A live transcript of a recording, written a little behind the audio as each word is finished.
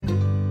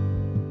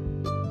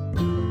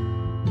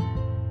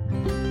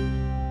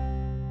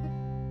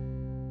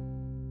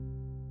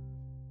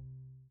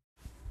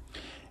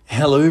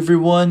Hello,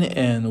 everyone,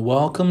 and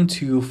welcome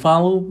to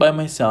Follow by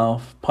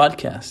Myself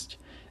podcast.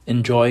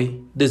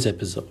 Enjoy this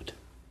episode.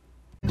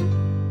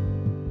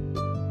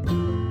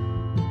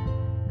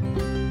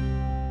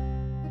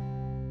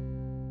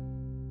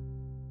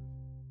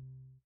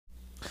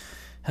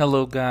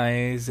 Hello,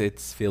 guys,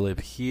 it's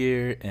Philip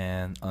here,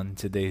 and on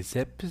today's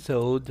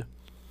episode,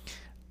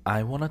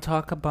 I want to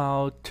talk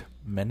about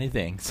many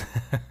things.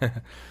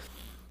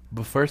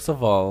 But first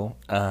of all,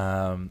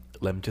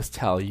 let me just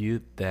tell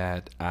you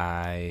that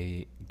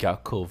I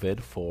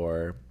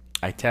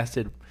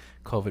tested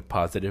COVID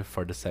positive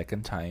for the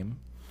second time,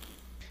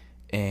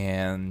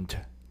 and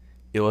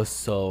it was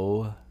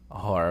so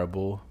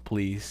horrible.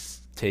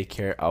 Please take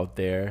care out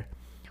there.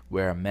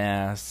 Wear a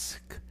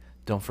mask.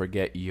 Don't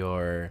forget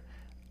your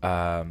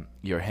hand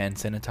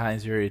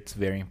sanitizer. It's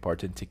very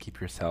important to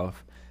keep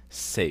yourself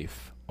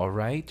safe. All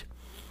right.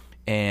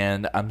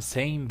 And I'm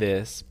saying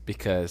this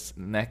because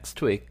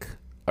next week,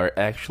 or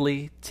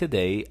actually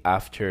today,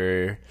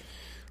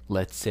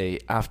 let's say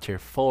after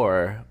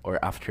 4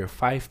 or after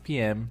 5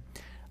 p.m.,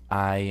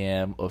 I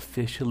am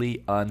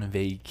officially on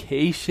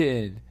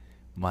vacation.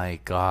 My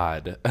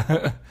God.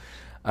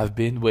 I've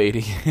been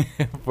waiting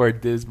for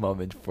this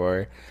moment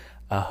for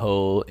a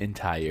whole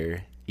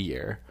entire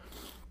year.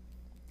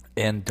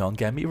 And don't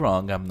get me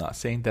wrong, I'm not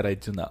saying that I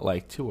do not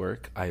like to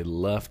work. I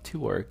love to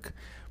work.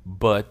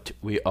 But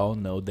we all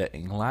know that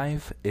in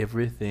life,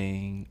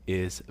 everything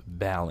is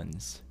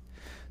balance.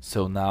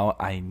 So now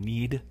I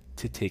need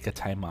to take a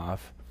time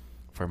off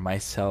for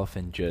myself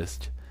and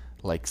just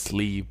like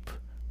sleep,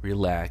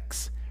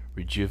 relax,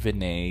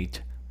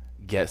 rejuvenate,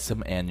 get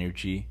some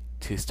energy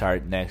to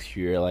start next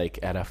year like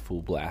at a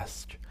full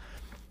blast.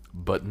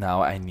 But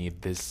now I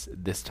need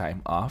this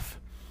time off.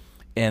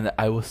 And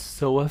I was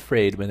so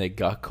afraid when I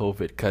got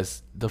COVID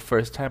because the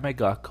first time I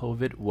got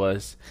COVID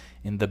was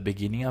in the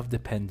beginning of the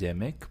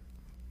pandemic,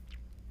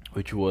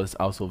 which was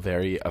also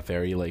very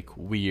like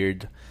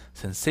weird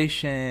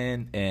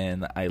sensation,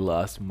 and I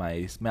lost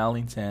my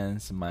smelling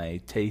sense, my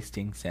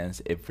tasting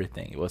sense,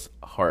 everything. It was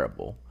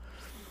horrible.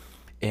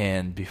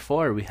 And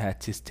before we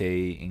had to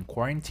stay in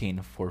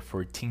quarantine for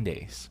 14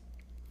 days.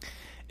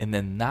 And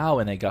then now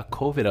when I got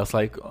COVID, I was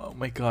like, oh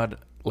my God,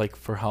 like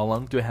for how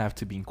long do I have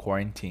to be in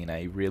quarantine?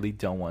 I really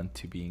don't want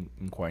to be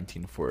in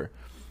quarantine for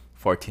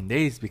 14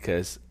 days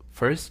because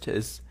first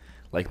is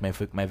like my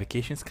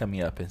vacation's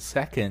coming up, and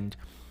second,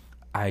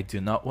 I do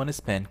not want to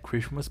spend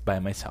Christmas by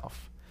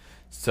myself.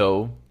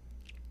 So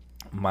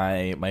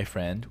my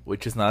friend,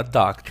 which is not a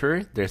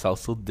doctor, there's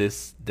also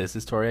this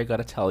story I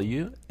gotta tell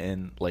you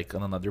in like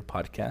on another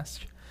podcast,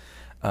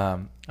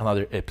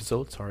 another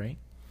episode, sorry.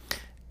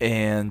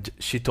 And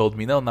she told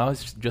me, no, now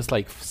it's just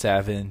like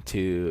 5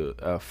 to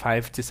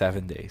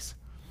 7 days. I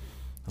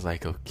was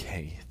like,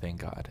 okay, thank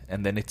God.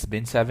 And then it's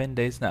been 7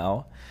 days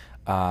now.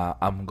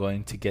 I'm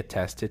going to get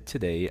tested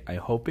today. I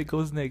hope it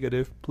goes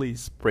negative.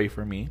 Please pray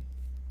for me.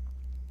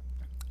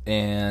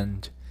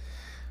 And,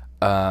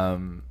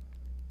 well,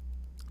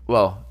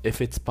 if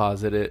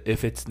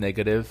it's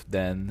negative,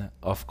 then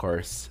of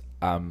course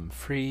I'm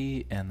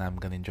free and I'm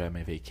gonna enjoy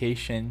my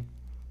vacation.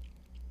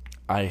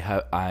 I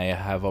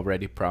have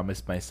already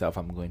promised myself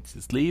I'm going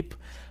to sleep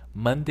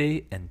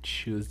Monday and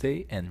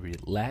Tuesday and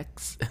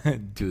relax,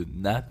 do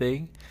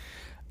nothing.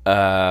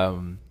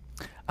 Um,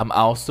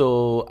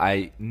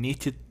 I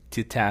need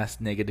to test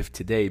negative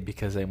today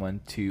because I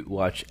want to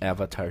watch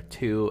Avatar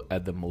 2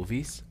 at the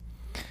movies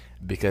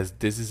because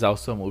this is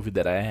also a movie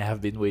that I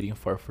have been waiting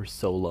for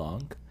so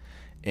long,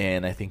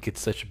 and I think it's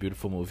such a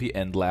beautiful movie.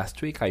 And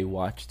last week I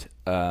watched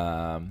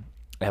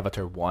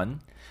Avatar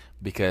 1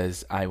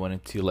 because I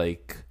wanted to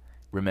like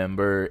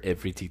remember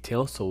every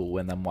detail. So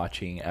when I'm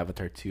watching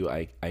Avatar 2,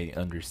 I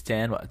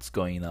understand what's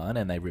going on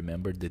and I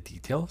remember the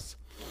details.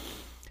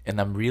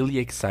 And I'm really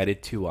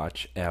excited to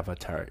watch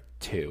Avatar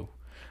 2.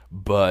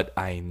 But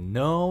I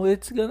know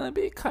it's gonna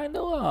be kind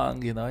of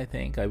long. I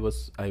think I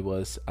was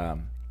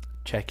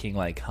checking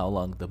like how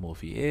long the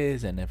movie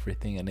is and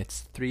everything, and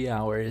it's 3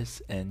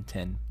 hours and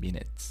 10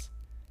 minutes.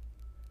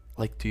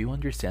 Like, do you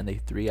understand a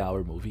 3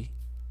 hour movie?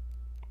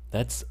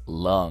 That's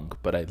long,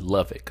 but I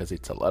love it because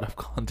it's a lot of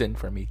content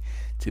for me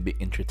to be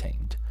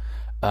entertained.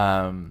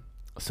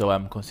 So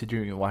I'm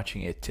considering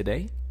watching it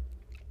today,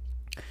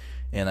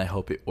 and I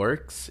hope it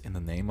works in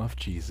the name of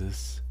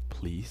Jesus,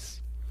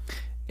 please.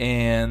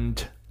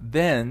 And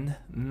then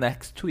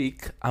next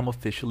week, I'm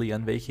officially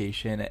on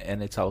vacation,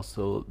 and it's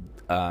also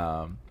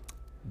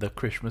the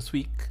Christmas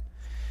week.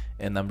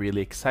 And I'm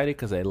really excited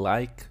because I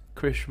like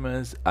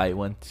Christmas. I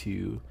want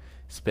to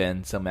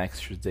spend some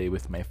extra day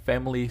with my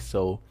family,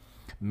 so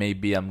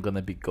maybe I'm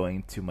gonna be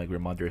going to my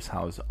grandmother's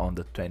house on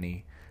the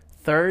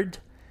 23rd,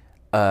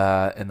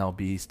 and I'll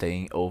be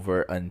staying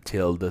over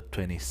until the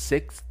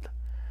 26th.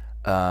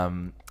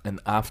 And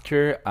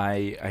after,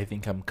 I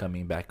think I'm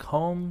coming back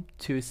home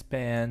to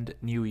spend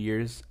New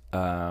Year's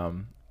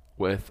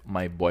with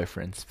my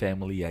boyfriend's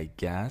family, I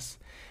guess.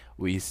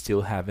 We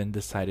still haven't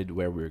decided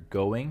where we're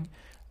going,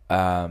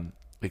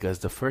 because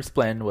the first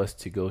plan was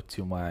to go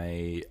to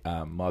my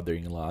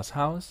mother-in-law's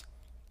house,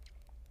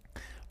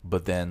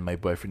 But then my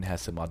boyfriend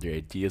has some other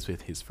ideas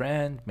with his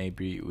friend.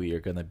 Maybe we are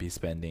gonna be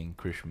spending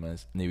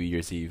Christmas, New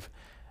Year's Eve,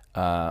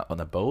 on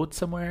a boat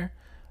somewhere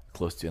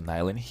close to an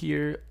island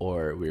here,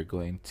 or we're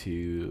going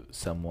to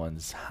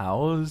someone's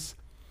house.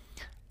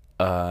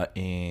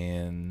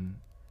 In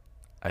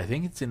I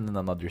think it's in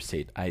another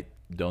state. I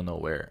don't know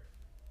where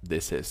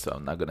this is, so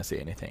I'm not gonna say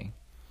anything.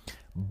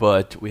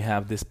 But we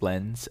have these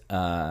plans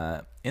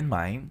in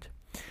mind.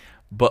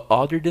 But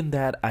other than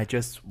that, I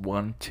just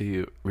want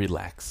to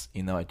relax.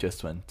 I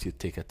just want to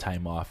take a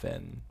time off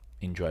and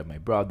enjoy my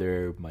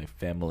brother, my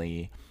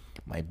family,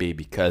 my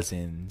baby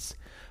cousins,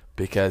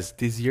 because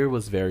this year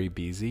was very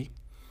busy.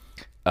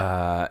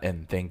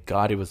 And thank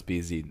God it was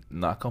busy.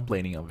 Not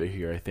complaining over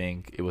here. I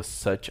think it was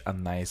such a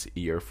nice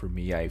year for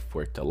me. I've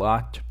worked a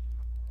lot,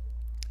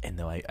 and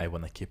now I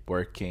want to keep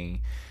working.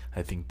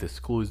 I think the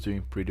school is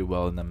doing pretty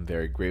well, and I'm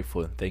very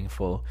grateful and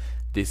thankful.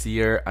 This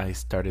year, I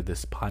started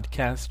this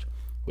podcast,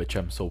 which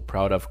I'm so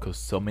proud of because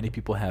so many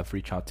people have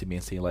reached out to me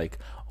and say like,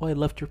 "Oh, I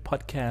loved your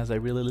podcast. I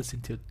really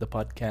listened to the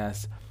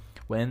podcast.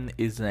 When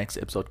is the next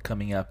episode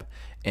coming up?"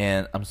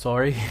 And I'm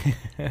sorry,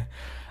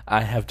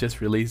 I have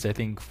just released I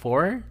think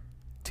three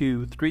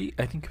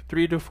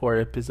to four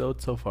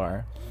episodes so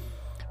far.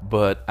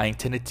 But I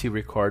intended to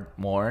record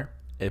more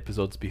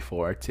episodes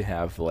before to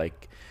have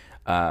like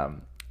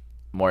um,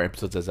 more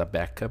episodes as a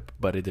backup,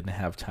 but I didn't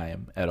have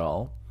time at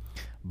all.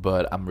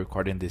 But I'm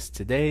recording this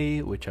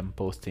today, which I'm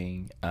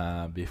posting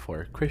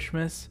before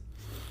Christmas,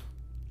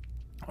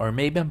 or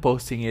maybe I'm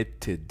posting it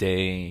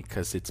today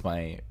because it's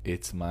my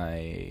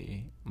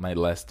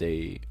last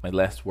day, my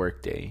last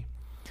work day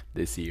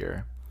this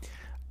year.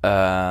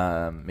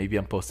 Maybe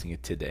I'm posting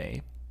it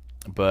today,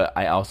 but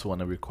I also want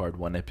to record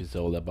one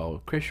episode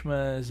about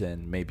Christmas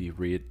and maybe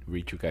read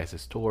you guys a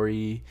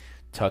story,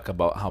 talk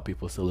about how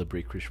people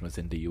celebrate Christmas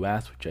in the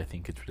U.S., which I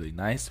think is really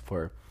nice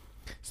for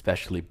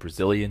especially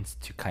Brazilians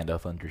to kind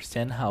of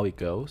understand how it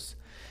goes.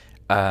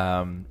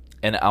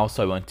 And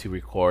also, I want to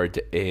record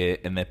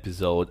an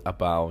episode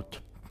about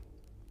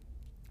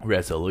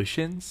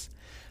resolutions,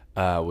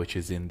 which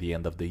is in the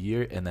end of the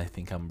year, and I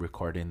think I'm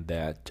recording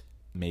that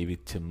maybe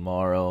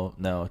tomorrow.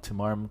 No,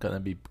 tomorrow I'm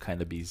gonna be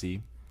kind of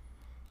busy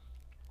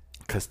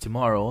because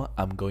tomorrow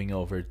I'm going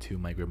over to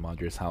my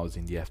grandmother's house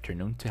in the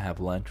afternoon to have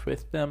lunch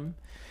with them,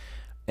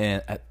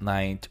 and at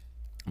night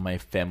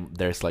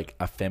there's like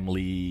a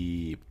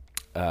family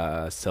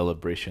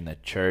celebration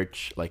at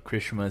church, like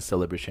Christmas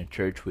celebration at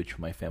church, which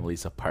my family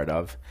is a part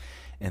of,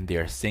 and they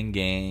are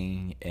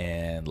singing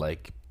and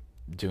like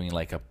doing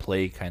like a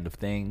play kind of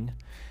thing,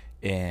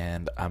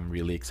 and I'm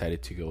really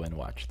excited to go and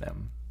watch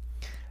them.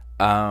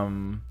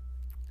 Um,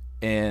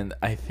 and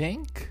I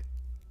think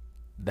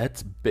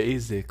that's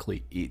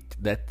basically it.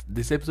 That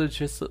this episode is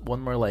just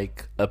one more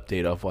like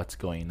update of what's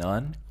going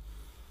on,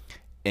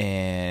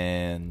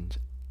 and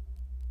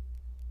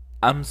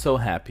I'm so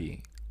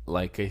happy.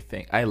 Like I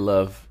think I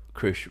love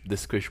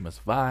this Christmas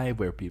vibe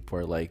where people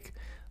are like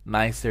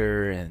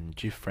nicer and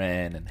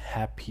different and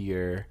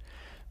happier.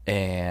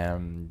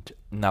 And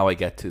now I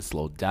get to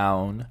slow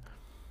down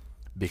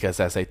because,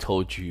 as I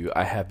told you,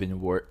 I have been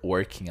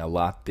working a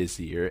lot this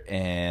year.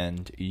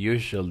 And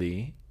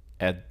usually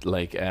at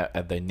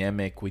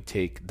Dynamic, we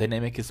take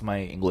Dynamic is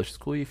my English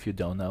school if you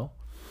don't know.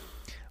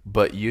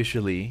 But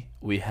usually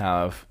we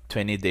have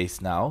 20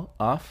 days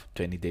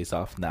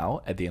off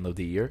now at the end of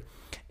the year,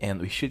 and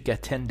we should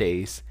get 10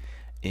 days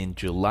in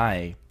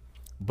July.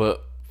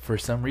 But for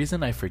some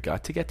reason, I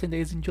forgot to get 10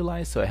 days in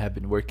July, so I have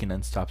been working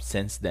nonstop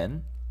since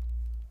then,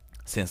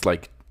 since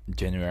like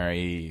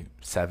January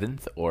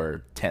 7th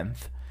or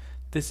 10th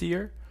this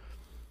year.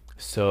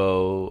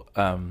 So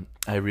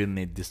I really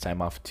need this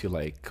time off to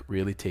like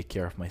really take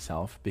care of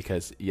myself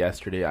because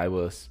yesterday I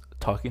was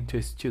talking to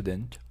a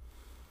student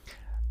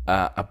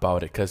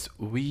about it because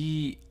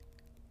we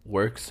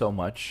work so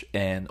much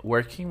and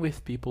working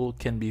with people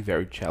can be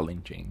very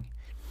challenging.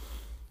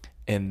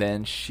 And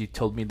then she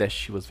told me that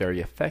she was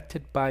very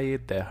affected by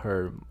it, that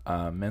her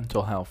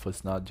mental health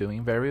was not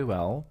doing very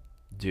well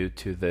due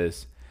to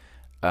this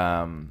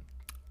um,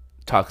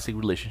 toxic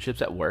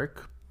relationships at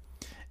work.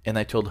 And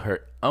I told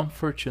her,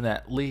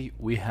 unfortunately,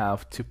 we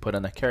have to put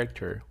on a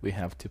character. We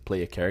have to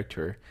play a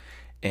character.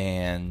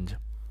 And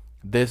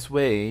this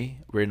way,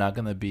 we're not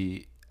going to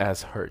be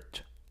as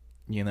hurt,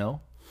 you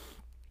know?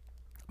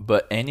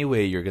 But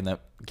anyway, you're going to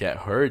get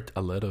hurt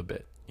a little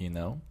bit, you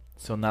know?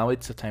 So now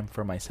it's a time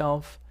for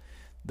myself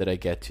that I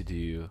get to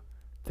do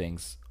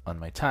things on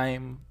my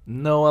time.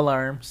 No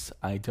alarms.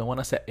 I don't want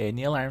to set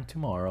any alarm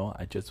tomorrow.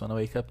 I just want to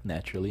wake up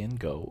naturally and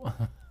go.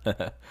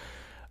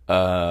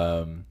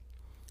 um,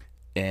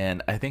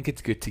 and I think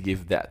it's good to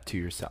give that to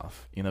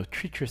yourself. You know,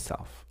 treat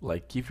yourself.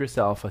 Like, give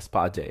yourself a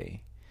spa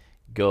day.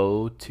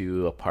 Go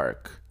to a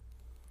park.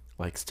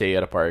 Like, stay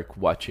at a park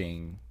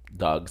watching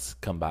dogs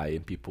come by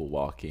and people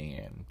walking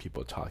and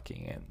people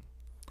talking and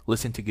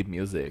listen to good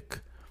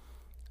music.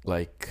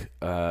 Like,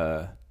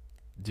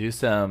 do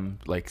some,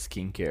 like,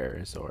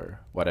 skincares or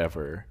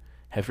whatever.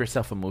 Have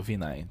yourself a movie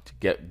night.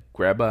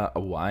 Grab a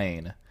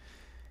wine.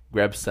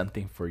 Grab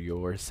something for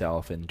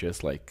yourself and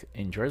just, like,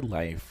 enjoy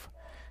life.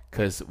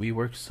 because we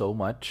work so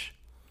much,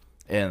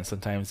 and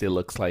sometimes it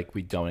looks like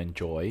we don't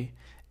enjoy.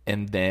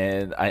 And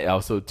then I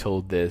also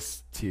told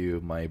this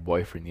to my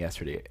boyfriend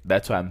yesterday.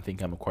 That's why I'm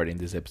thinking I'm recording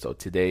this episode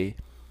today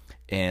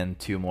and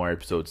 2 more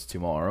episodes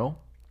tomorrow.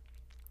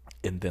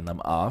 And then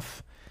I'm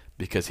off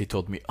because he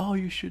told me, "Oh,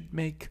 you should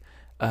make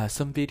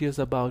some videos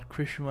about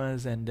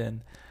Christmas." And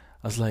then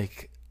I was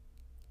like,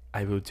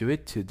 I will do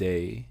it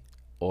today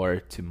or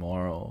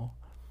tomorrow.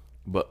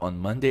 But on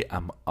Monday,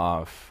 I'm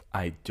off.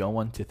 I don't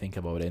want to think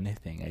about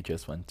anything. I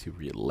just want to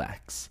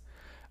relax.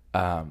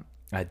 I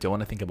don't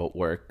want to think about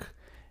work.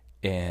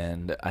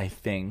 And I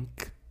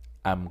think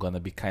I'm going to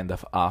be kind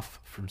of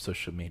off from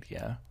social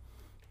media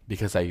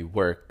because I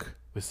work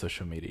with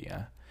social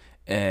media.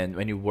 And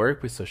when you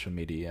work with social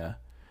media,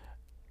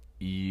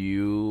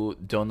 you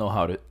don't know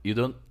how to you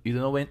don't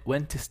know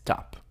when to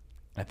stop.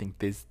 I think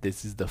this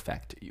is the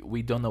fact.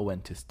 We don't know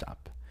when to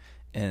stop.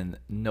 And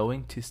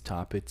knowing to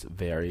stop, it's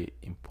very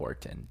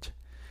important.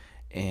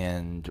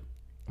 And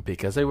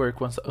because I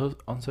work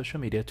on social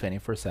media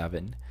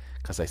 24/7,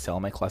 because I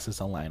sell my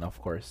classes online, of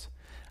course.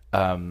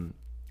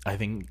 I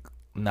think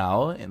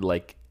now, in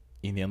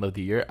the end of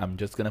the year, I'm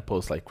just gonna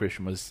post like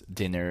Christmas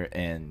dinner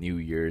and New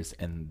Year's,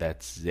 and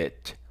that's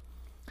it.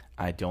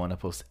 I don't want to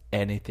post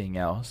anything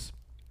else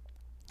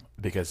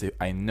because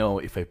I know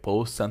if I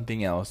post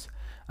something else,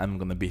 I'm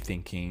gonna be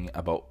thinking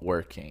about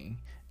working,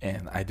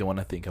 and I don't want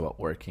to think about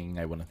working.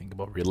 I want to think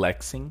about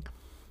relaxing.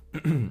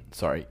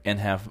 Sorry, and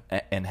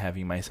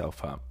having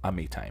myself a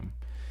me time.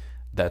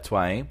 That's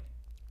why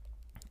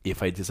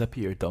if I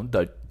disappear,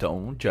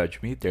 don't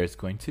judge me. There's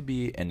going to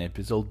be an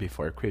episode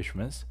before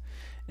Christmas,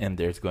 and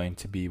there's going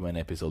to be one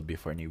episode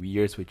before New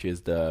Year's, which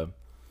is the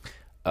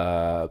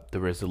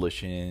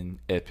resolution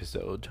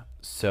episode.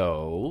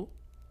 So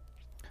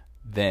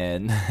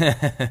then,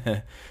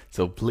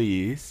 so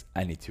please,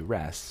 I need to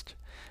rest.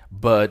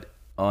 But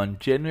on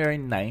January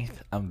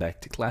 9th, I'm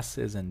back to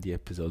classes, and the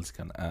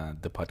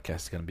podcast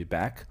is gonna be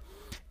back,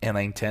 and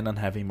I intend on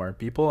having more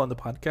people on the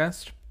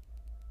podcast,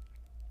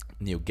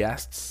 new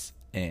guests,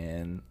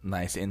 and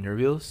nice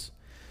interviews.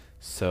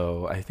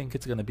 So I think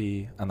it's gonna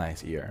be a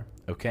nice year,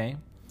 okay?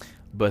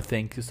 But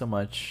thank you so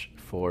much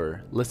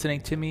for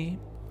listening to me.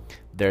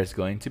 There's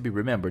going to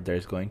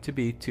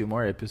be 2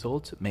 more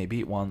episodes,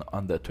 maybe one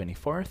on the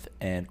 24th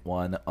and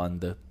one on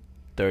the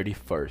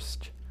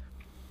 31st.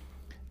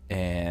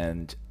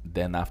 And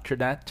then after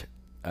that,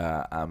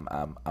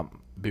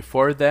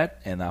 before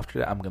that and after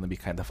that, I'm gonna be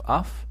kind of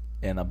off,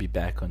 and I'll be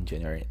back on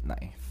January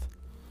 9th.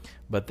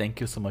 But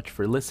thank you so much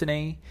for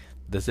listening.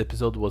 This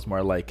episode was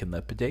more like an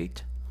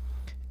update,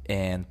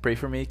 and pray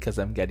for me because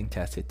I'm getting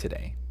tested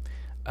today.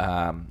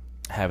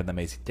 Have an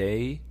amazing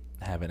day.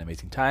 Have an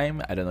amazing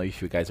time. I don't know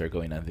if you guys are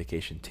going on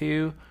vacation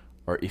too,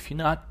 or if you're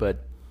not,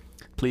 but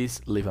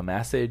please leave a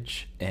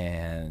message,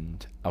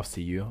 and I'll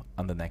see you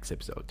on the next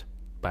episode.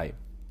 Bye.